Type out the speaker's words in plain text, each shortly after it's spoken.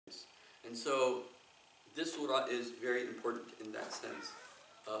And so this surah is very important in that sense.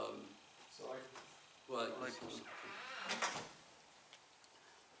 Well,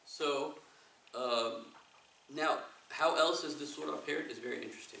 so now, how else is this surah paired is very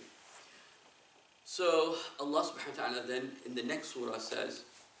interesting. So Allah subhanahu wa ta'ala then in the next surah says,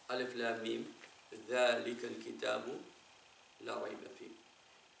 Alif Lam Mim, ذَلِكَ الْكِتَابُ لَا رَيْبَ فِيهِ.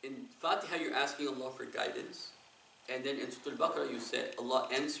 In Fatihah you're asking Allah for guidance, and then in Surah Al-Baqarah you say, Allah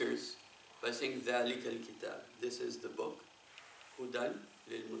answers by saying, ذَلِكَ الْكِتَابُ. This is the book, هُدًى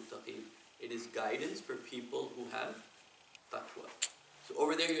لِلْمُتَّقِينَ. It is guidance for people who have taqwa. So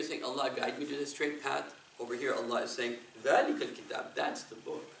over there you're saying, Allah guide me to the straight path. Over here Allah is saying, ذَلِكَ الْكِتَابُ. That's the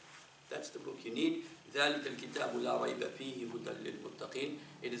book. That's the book you need. ذَلِكَ الْكِتَابُ لَا رَيْبَ فِيهِ هُدًى لِلْمُتَّقِينَ.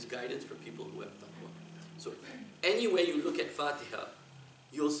 It is guidance for people who have taqwa. So any way you look at Fatihah,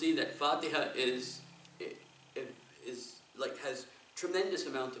 you'll see that Fatihah has tremendous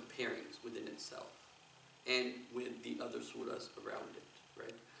amount of pairings within itself and with the other surahs around it,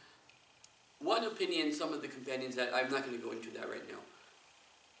 right? One opinion, some of the companions, that I'm not going to go into that right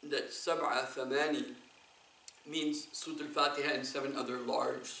now, that Sab'a Thamani means Surah Al-Fatiha and 7 other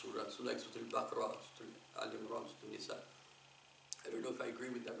large surahs, so like Surah Al-Baqarah, Surah Al-Imran, Surah Nisa. I don't know if I agree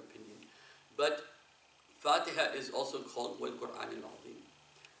with that opinion. But Fatiha is also called Wal Quran al-Azim,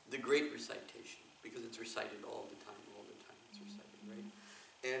 the great recitation, because it's recited all the time it's recited, right?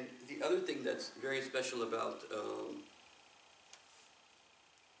 And the other thing that's very special about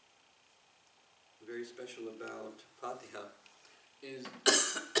Fatiha is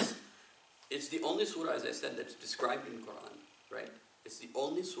it's the only surah, as I said, that's described in Quran, right? It's the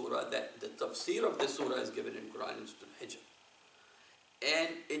only surah that the tafsir of the surah is given in Quran in Surah Al-Hijr. And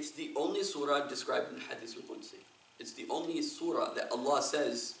it's the only surah described in Hadith al-Qudsi. It's the only surah that Allah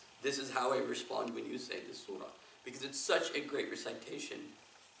says, this is how I respond when you say this surah. Because it's such a great recitation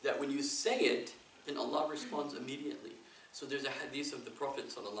that when you say it, then Allah responds immediately. So there's a hadith of the Prophet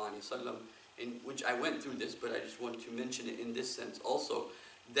ﷺ, in which I went through this, but I just want to mention it in this sense also,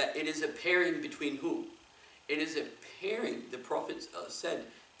 that it is a pairing between who? It is a pairing, the Prophet said,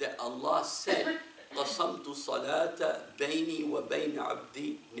 that Allah said, قَسَمْتُ صَلَاةَ بَيْنِي وَبَيْنَ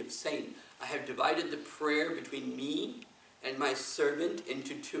عَبْدِي نِفْسَيْنِ. I have divided the prayer between me and my servant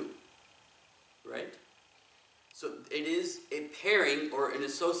into 2. Right? So it is a pairing or an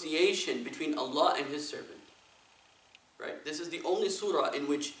association between Allah and His servant. Right? This is the only surah in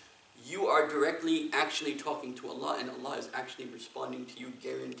which you are directly actually talking to Allah and Allah is actually responding to you,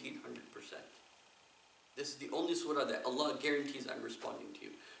 guaranteed 100%. This is the only surah that Allah guarantees I'm responding to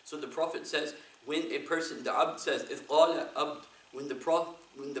you. So the Prophet says, when a person, the abd says, إِذْ قَالَ abd, when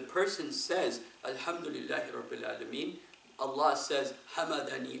the person says, Alhamdulillahi Rabbil Alameen, Allah says,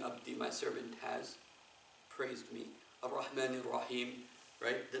 Hamadani abdi, my servant has praised me. Ar-Rahman Ar-Rahim,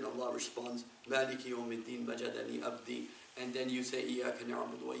 right? Then Allah responds, Maliki Yawmiddin Majadani abdi. And then you say, Iyaka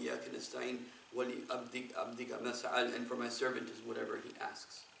na'budu wa iyaka nasta'in, wa li abdika ma sa'al, and for my servant is whatever he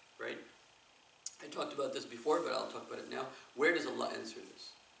asks, right? I talked about this before, but I'll talk about it now. Where does Allah answer this?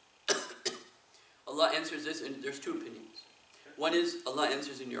 Allah answers this, and there's 2 opinions. One is, Allah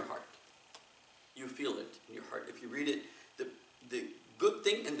answers in your heart. You feel it in your heart. If you read it, the good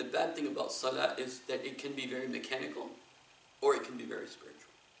thing and the bad thing about salah is that it can be very mechanical, or it can be very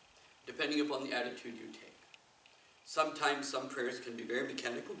spiritual, depending upon the attitude you take. Sometimes some prayers can be very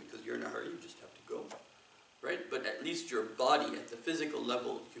mechanical because you're in a hurry, you just have to go, right? But at least your body, at the physical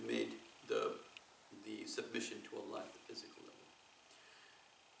level, you made the submission to Allah at the physical level.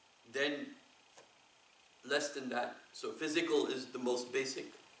 Then, less than that, so physical is the most basic,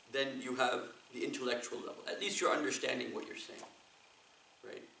 then you have the intellectual level. At least you're understanding what you're saying,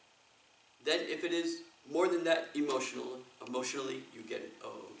 right? Then if it is more than that, emotionally, you get it. Oh,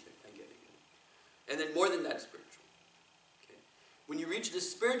 okay, I get it. And then more than that, spiritual. Okay. When you reach the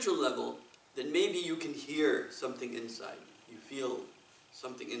spiritual level, then maybe you can hear something inside. You feel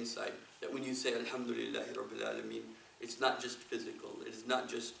something inside. That when you say, Alhamdulillahi Rabbil Alameen, it's not just physical, it is not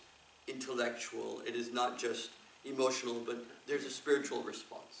just intellectual, it is not just emotional, but there's a spiritual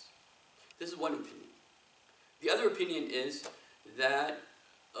response. This is one opinion. The other opinion is that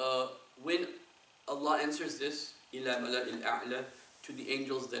when Allah answers this, إِلَى مَلَئِ الْأَعْلَى, to the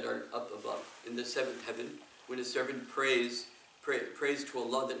angels that are up above, in the 7th heaven, when a servant prays to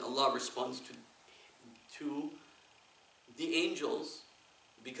Allah, then Allah responds to the angels,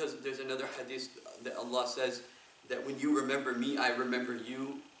 because there's another hadith that Allah says that when you remember me, I remember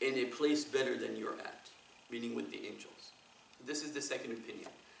you in a place better than you're at, meaning with the angels. This is the second opinion.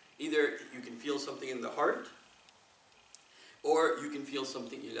 Either you can feel something in the heart, or you can feel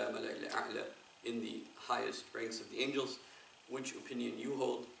something إِلَى مَلَئِ الْأَعْلَى, in the highest ranks of the angels. Which opinion you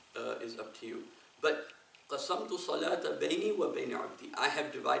hold is is up to you. But قَسَمْتُ صَلَاةَ بَيْنِي وَبَيْنِ عَبْدِي. I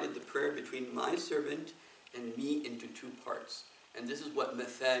have divided the prayer between my servant and me into two parts. And this is what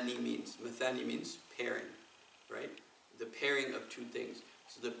mathani means. Mathani means pairing, right? The pairing of two things.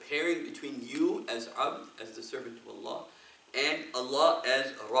 So the pairing between you as abd, as the servant of Allah, and Allah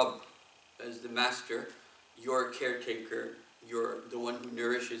as Rabb, as the master, your caretaker, the one who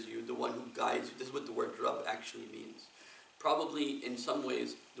nourishes you, the one who guides you. This is what the word Rabb actually means. Probably in some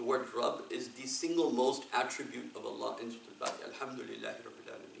ways, the word Rabb is the single most attribute of Allah in Surah Al-Fatihah. Alhamdulillahi Rabbil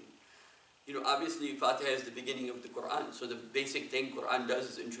Alameen. You know, obviously Fatihah is the beginning of the Quran. So the basic thing Quran does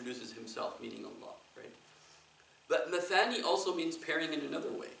is introduces himself, meaning Allah, right? But Mathani also means pairing in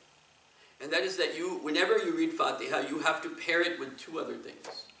another way. And that is that whenever you read Fatihah, you have to pair it with two other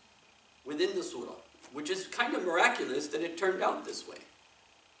things within the surah, which is kind of miraculous that it turned out this way.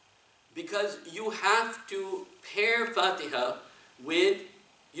 Because you have to pair Fatihah with,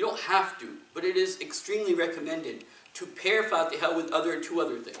 you don't have to, but it is extremely recommended to pair Fatihah with two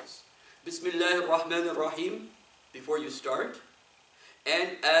other things. Bismillah ar-Rahman ar-Rahim before you start,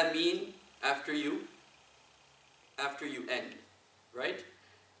 and Ameen after you end, right?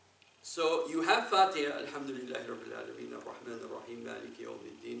 So you have Fatihah, Alhamdulillahi Rabbil Alameen, ar-Rahman ar-Rahim, Maliki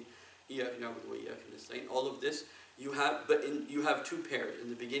yawmiddin, Iyyaka na'budu wa iyyaka nasta'in. All of this you have, but you have two pairs. In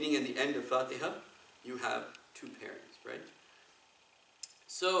the beginning and the end of Fatihah, you have two pairings, right?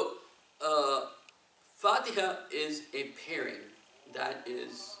 So Fatihah is a pairing that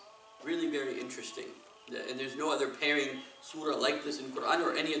is really very interesting. And there's no other pairing surah like this in Quran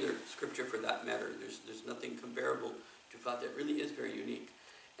or any other scripture for that matter. There's nothing comparable to Fatihah. It really is very unique.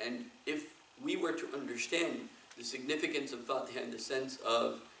 And if we were to understand the significance of Fatihah in the sense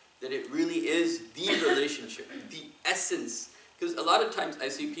of that it really is the relationship, the essence. Because a lot of times I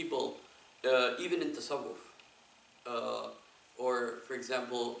see people, even in tasawwuf, or for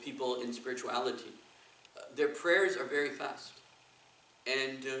example, people in spirituality, their prayers are very fast.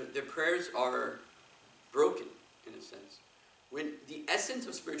 And their prayers are broken, in a sense. When the essence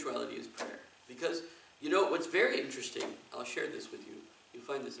of spirituality is prayer. Because, you know, what's very interesting, I'll share this with you, you'll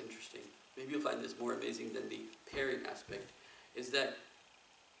find this interesting, maybe you'll find this more amazing than the pairing aspect, is that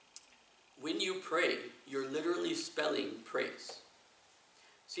when you pray, you're literally spelling praise.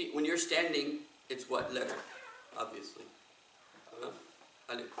 See, when you're standing, it's what letter? Obviously.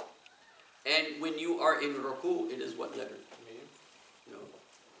 Alif. And when you are in ruku, it is what letter? No.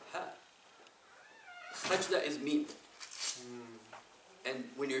 Ha. Sajda is mim. And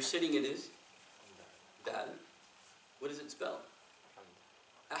when you're sitting, it is dal. What does it spell?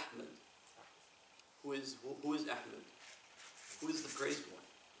 Ahmed. Who is Ahmed? Who is the praised one?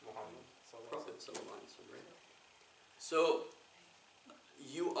 Muhammad. Prophet sallallahu alaihi wasallam, right? So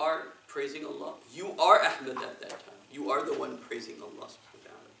you are praising Allah. You are Ahmed at that time. You are the one praising Allah subhanahu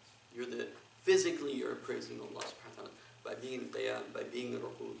wa ta'ala. Physically you're praising Allah subhanahu wa ta'ala. By being in qiyam, by being in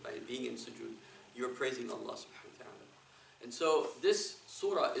ruku, by being in sujood, you're praising Allah subhanahu wa ta'ala. And so this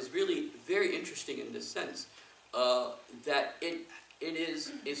surah is really very interesting in this sense, that it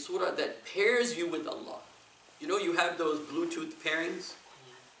is a surah that pairs you with Allah. You know, you have those Bluetooth pairings,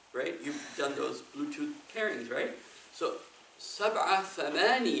 right? You've done those Bluetooth pairings, right? So, sab'a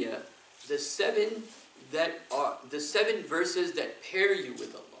thamaniya, the seven verses that pair you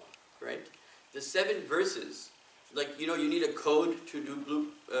with Allah, right? The 7 verses, like, you know, you need a code to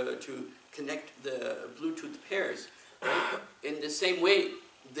do to connect the Bluetooth pairs, right? In the same way,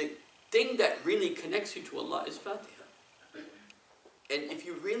 the thing that really connects you to Allah is Fatihah. And if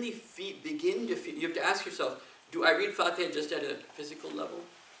you really begin to feel, you have to ask yourself, do I read Fatihah just at a physical level?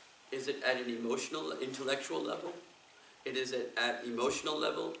 Is it at an emotional, intellectual level? It is at emotional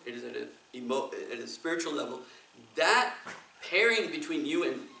level. It is at a spiritual level. That pairing between you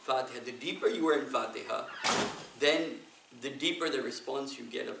and Fatihah, the deeper you are in Fatihah, then the deeper the response you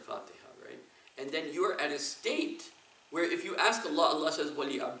get of Fatihah, right? And then you are at a state where if you ask Allah, Allah says,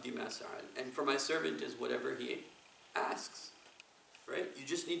 "Wali abdi ma sa'al," and for my servant is whatever he asks, right? You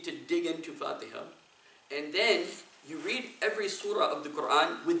just need to dig into Fatihah, and then you read every surah of the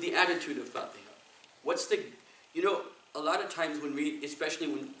Quran with the attitude of Fatihah. You know, a lot of times when especially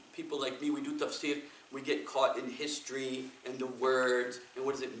when people like me, we do tafsir, we get caught in history and the words and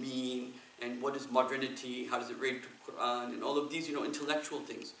what does it mean and what is modernity, how does it relate to Quran and all of these, you know, intellectual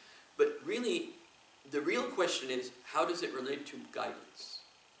things. But really, the real question is, how does it relate to guidance,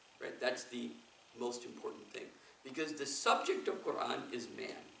 right? That's the most important thing. Because the subject of Quran is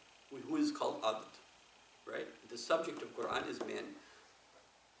man, who is called abd, right? The subject of Quran is man.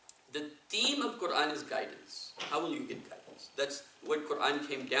 The theme of Quran is guidance. How will you get guidance? That's what Quran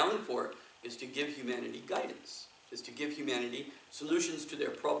came down for, is to give humanity guidance. is to give humanity solutions to their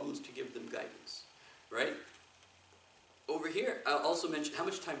problems, to give them guidance, right? Over here, I'll also mention, how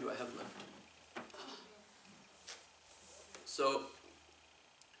much time do I have left? So,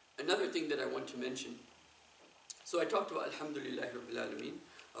 another thing that I want to mention, so I talked about Alhamdulillah Rabbil Alameen,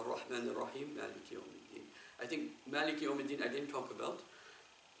 Ar-Rahman Ar-Rahim, Maliki Yawmiddin. I think Maliki Yawmiddin I didn't talk about.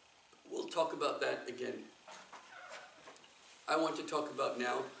 We'll talk about that again. I want to talk about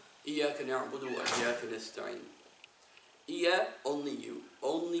now, Iyaka na'budu wa Iyaka nasta'in. Iya, only you.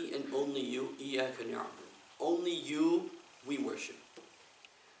 Only and only you, Iyaka na'budu. Only you we worship.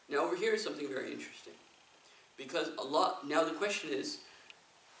 Now over here is something very interesting. Because Allah, now the question is,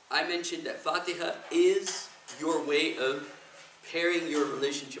 I mentioned that Fatihah is your way of pairing your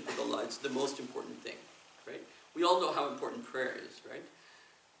relationship with Allah. It's the most important thing, right? We all know how important prayer is, right?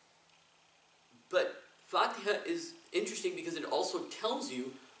 But Fatihah is interesting because it also tells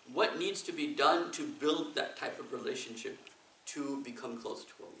you what needs to be done to build that type of relationship to become close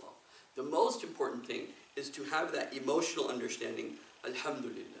to Allah. The most important thing is to have that emotional understanding,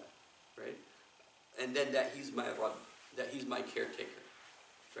 Alhamdulillah, right? And then that He's my Rabb, that He's my caretaker,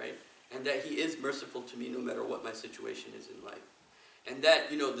 right? And that He is merciful to me no matter what my situation is in life. And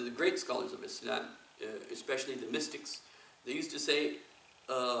that, you know, the great scholars of Islam, especially the mystics, they used to say,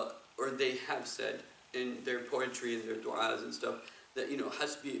 or they have said in their poetry and their du'as and stuff, that, you know,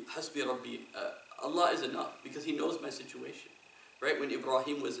 Hasbi Rabbi, Allah is enough because He knows my situation. Right? When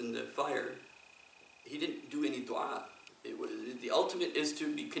Ibrahim was in the fire, he didn't do any dua. The ultimate is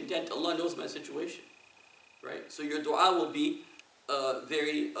to be content. Allah knows my situation. Right? So your dua will be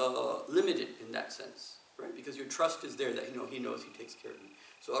very limited in that sense. Right? Because your trust is there that He knows He takes care of me.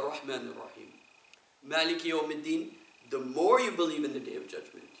 So Ar-Rahman Ar-Rahim. Maliki Yawmiddin, the more you believe in the Day of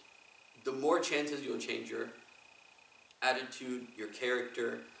Judgment, the more chances you'll change your attitude, your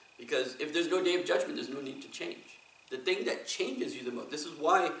character. Because if there's no Day of Judgment, there's no need to change. The thing that changes you the most. This is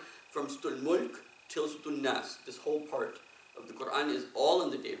why from Surah Al-Mulk till Surah Al-Nas, this whole part of the Quran is all in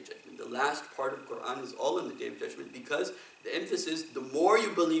the Day of Judgment. The last part of the Quran is all in the Day of Judgment because the emphasis, the more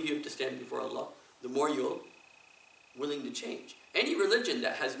you believe you have to stand before Allah, the more you're willing to change. Any religion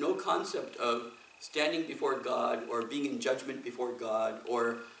that has no concept of standing before God or being in judgment before God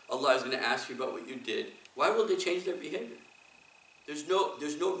or Allah is going to ask you about what you did, why will they change their behavior? There's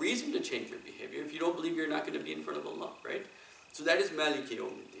no reason to change your behavior if you don't believe you're not going to be in front of Allah, right? So that is Maliki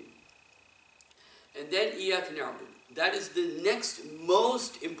Yawmiddin. And then Iyaka na'budu. That is the next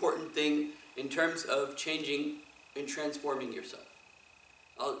most important thing in terms of changing and transforming yourself.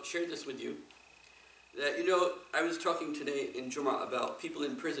 I'll share this with you. That, you know, I was talking today in Jummah about people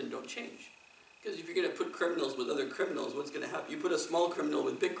in prison don't change. Because if you're going to put criminals with other criminals, what's going to happen? You put a small criminal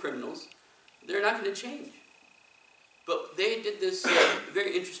with big criminals, they're not going to change. But they did this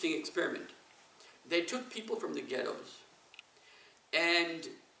very interesting experiment. They took people from the ghettos and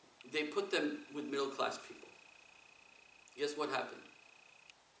they put them with middle-class people. Guess what happened?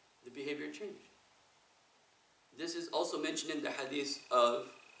 The behavior changed. This is also mentioned in the hadith of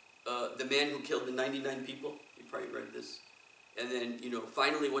the man who killed the 99 people. You probably read this. And then, you know,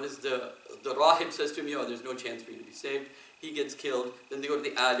 finally what is the rahib says to him, oh, there's no chance for you to be saved. He gets killed. Then they go to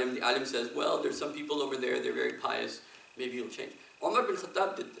the alim. The alim says, well, there's some people over there, they're very pious. Maybe you'll change. Omar bin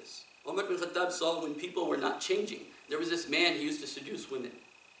Khattab did this. Omar bin Khattab saw when people were not changing. There was this man, he used to seduce women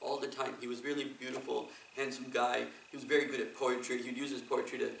all the time. He was really beautiful, handsome guy. He was very good at poetry. He'd use his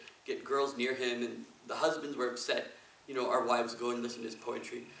poetry to get girls near him, and the husbands were upset. You know, our wives go and listen to his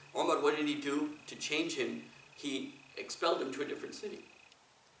poetry. Omar, what did he do to change him? He expelled him to a different city.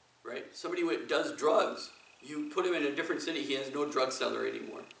 Right? Somebody who does drugs, you put him in a different city, he has no drug seller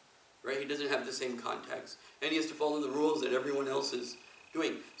anymore. Right? He doesn't have the same contacts. And he has to follow the rules that everyone else is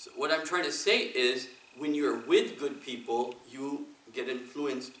doing. So what I'm trying to say is, when you're with good people, you get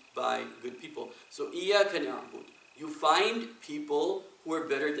influenced by good people. So, Iyaka na'bud. You find people who are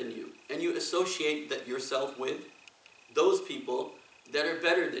better than you. And you associate that yourself with those people that are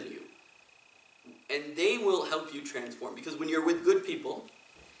better than you. And they will help you transform. Because when you're with good people,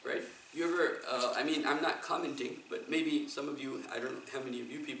 right? You ever, I mean, I'm not commenting, but maybe some of you, I don't know how many of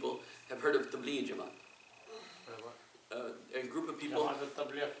you people have heard of Tabligh Jamaat. A group of people.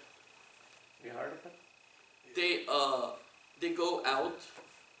 We heard of it? They go out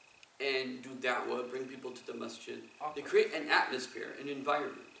and do da'wah, bring people to the masjid. They create an atmosphere, an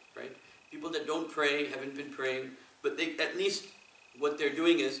environment, right? People that don't pray, haven't been praying, but they, at least what they're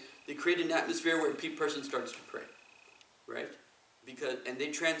doing is they create an atmosphere where a person starts to pray, right? And they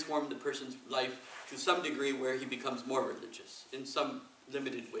transform the person's life to some degree where he becomes more religious in some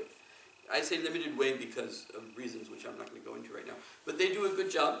limited way. I say limited way because of reasons which I'm not going to go into right now. But they do a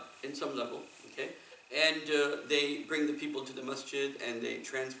good job in some level, okay? And they bring the people to the masjid and they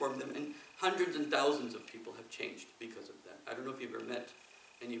transform them. And hundreds and thousands of people have changed because of that. I don't know if you've ever met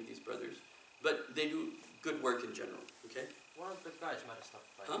any of these brothers, but they do good work in general, okay? One of the guys might have stopped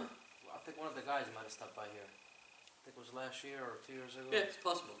by here. I think one of the guys might have stopped by here. I think it was last year or 2 years ago. Yeah, it's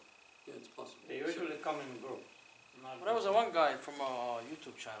possible. Yeah, it's possible. They usually come in groups. But there was a one guy from a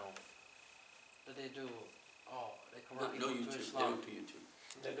YouTube channel that they do. Oh, they convert No people to YouTube. They Islam. don't do YouTube.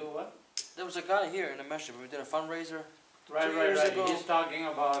 They do what? There was a guy here in the masjid. We did a fundraiser. Right, 2 right, years right. ago. He's talking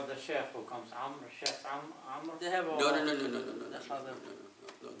about the Sheikh who comes. Sheikh Amr. They have a. No. That's not them.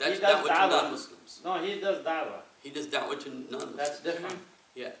 No. That's He does da'wah to da'wah. non-Muslims. No, he does da'wah. He does da'wah to non-Muslims. That's different.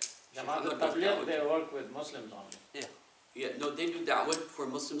 Yeah. The Sheikh Ahmad does Tabligh, da'wah they to- work with Muslims only. Yeah, no, they do da'wah for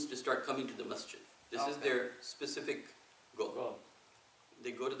Muslims to start coming to the masjid. This is Okay. their specific goal. Go.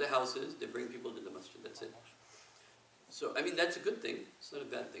 They go to the houses, they bring people to the masjid, that's it. So, I mean, that's a good thing, it's not a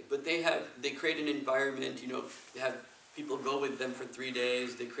bad thing. But they create an environment, they have people go with them for 3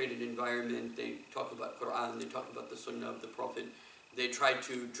 days, they create an environment, they talk about Quran, they talk about the sunnah of the Prophet, they try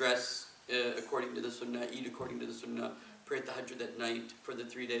to dress according to the sunnah, eat according to the sunnah, pray tahajjud at night for the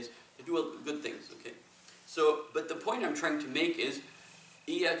 3 days. They do good things, okay? So, but the point I'm trying to make is,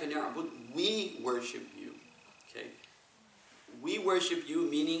 إِيَّاكَ نَعْبُدُ, we worship you, okay? We worship you,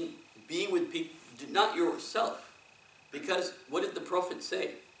 meaning be with people, not yourself. Because what did the Prophet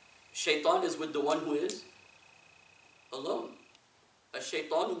say? Shaitan is with the one who is alone.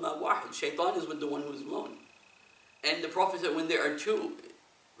 Ash-shaytanu ma wahid. Shaitan is with the one who is alone. And the Prophet said when there are two,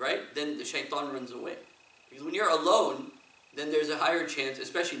 right, then the shaitan runs away. Because when you're alone, then there's a higher chance,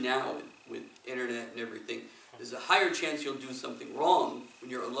 especially now with internet and everything, there's a higher chance you'll do something wrong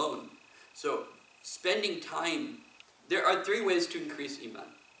when you're alone. So spending time, there are 3 ways to increase iman.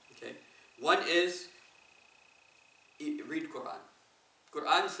 Okay? One is read Quran.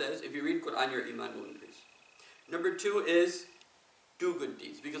 Quran says if you read Quran, your iman will increase. Number 2 is do good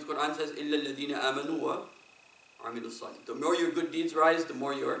deeds. Because Quran says, إِلَّا الَّذِينَ آمَنُوا وَعَمِلُوا الصَّالِحَاتِ. The more your good deeds rise, the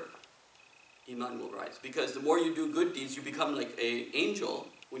more your iman will rise. Because the more you do good deeds, you become like an angel.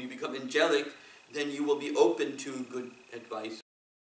 When you become angelic, then you will be open to good advice,